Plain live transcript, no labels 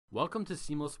Welcome to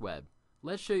SeamlessWeb.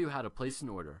 Let's show you how to place an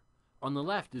order. On the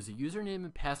left is a username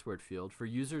and password field for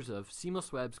users of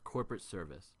SeamlessWeb's corporate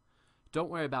service. Don't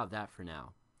worry about that for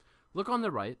now. Look on the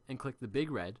right and click the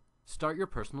big red Start Your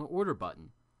Personal Order button.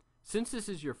 Since this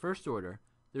is your first order,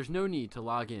 there's no need to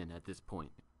log in at this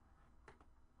point.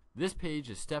 This page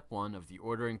is step 1 of the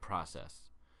ordering process.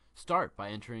 Start by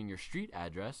entering your street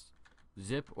address,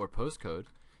 zip or postcode,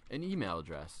 and email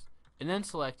address, and then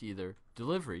select either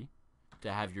Delivery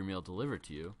to have your meal delivered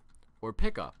to you, or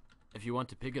Pickup if you want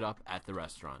to pick it up at the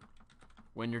restaurant.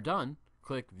 When you're done,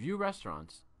 click View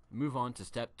Restaurants and move on to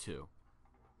step 2.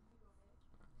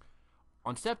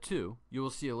 On step 2, you will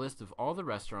see a list of all the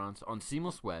restaurants on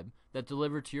SeamlessWeb that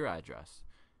deliver to your address.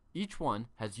 Each one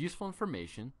has useful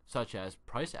information such as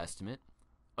price estimate,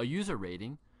 a user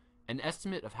rating, an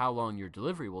estimate of how long your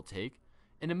delivery will take,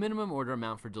 and a minimum order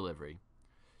amount for delivery.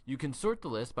 You can sort the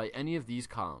list by any of these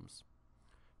columns.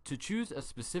 To choose a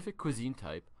specific cuisine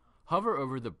type, hover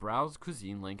over the Browse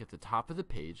Cuisine link at the top of the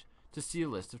page to see a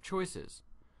list of choices.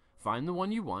 Find the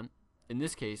one you want, in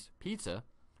this case pizza,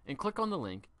 and click on the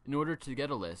link in order to get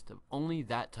a list of only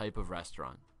that type of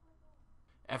restaurant.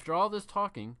 After all this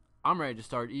talking, I'm ready to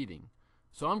start eating,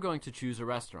 so I'm going to choose a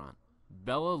restaurant,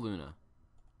 Bella Luna.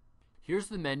 Here's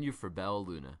the menu for Bella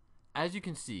Luna. As you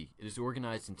can see, it is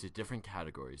organized into different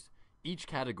categories. Each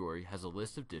category has a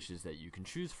list of dishes that you can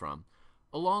choose from,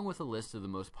 along with a list of the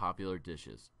most popular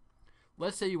dishes.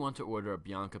 Let's say you want to order a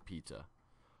Bianca pizza.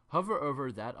 Hover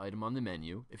over that item on the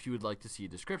menu if you would like to see a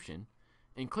description,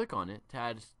 and click on it to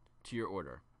add to your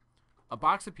order. A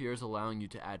box appears allowing you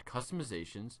to add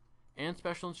customizations and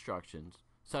special instructions,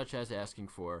 such as asking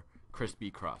for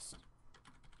crispy crust.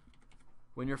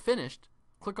 When you're finished,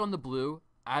 click on the blue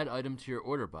Add Item to Your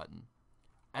Order button.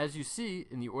 As you see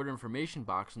in the order information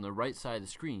box on the right side of the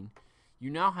screen,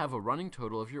 you now have a running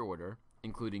total of your order,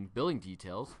 including billing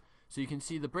details, so you can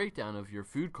see the breakdown of your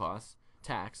food costs,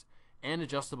 tax, and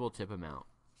adjustable tip amount.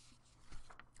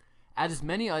 Add as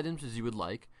many items as you would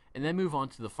like, and then move on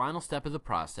to the final step of the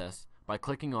process by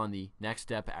clicking on the Next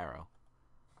Step arrow.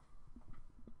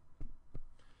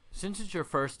 Since it's your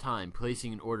first time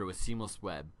placing an order with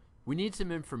SeamlessWeb, we need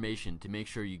some information to make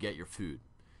sure you get your food.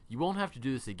 You won't have to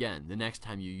do this again the next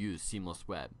time you use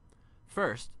SeamlessWeb.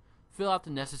 First, fill out the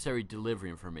necessary delivery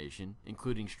information,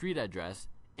 including street address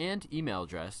and email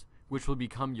address, which will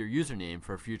become your username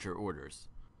for future orders.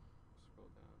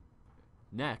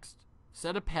 Next,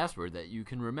 set a password that you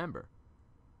can remember.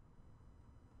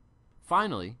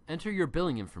 Finally, enter your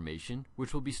billing information,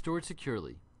 which will be stored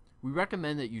securely. We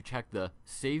recommend that you check the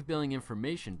Save Billing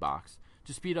Information box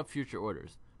to speed up future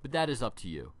orders, but that is up to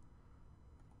you.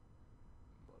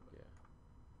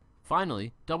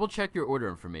 Finally, double check your order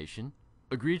information,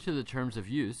 agree to the terms of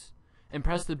use, and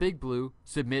press the big blue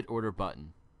Submit Order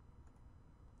button.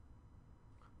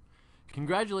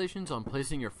 Congratulations on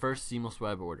placing your first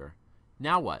SeamlessWeb order.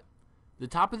 Now what? The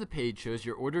top of the page shows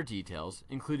your order details,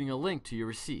 including a link to your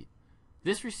receipt.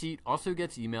 This receipt also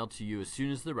gets emailed to you as soon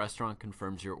as the restaurant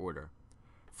confirms your order.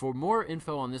 For more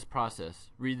info on this process,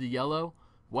 read the yellow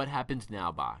What Happens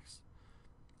Now box.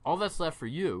 All that's left for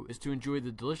you is to enjoy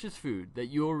the delicious food that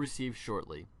you will receive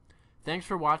shortly. Thanks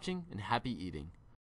for watching and happy eating.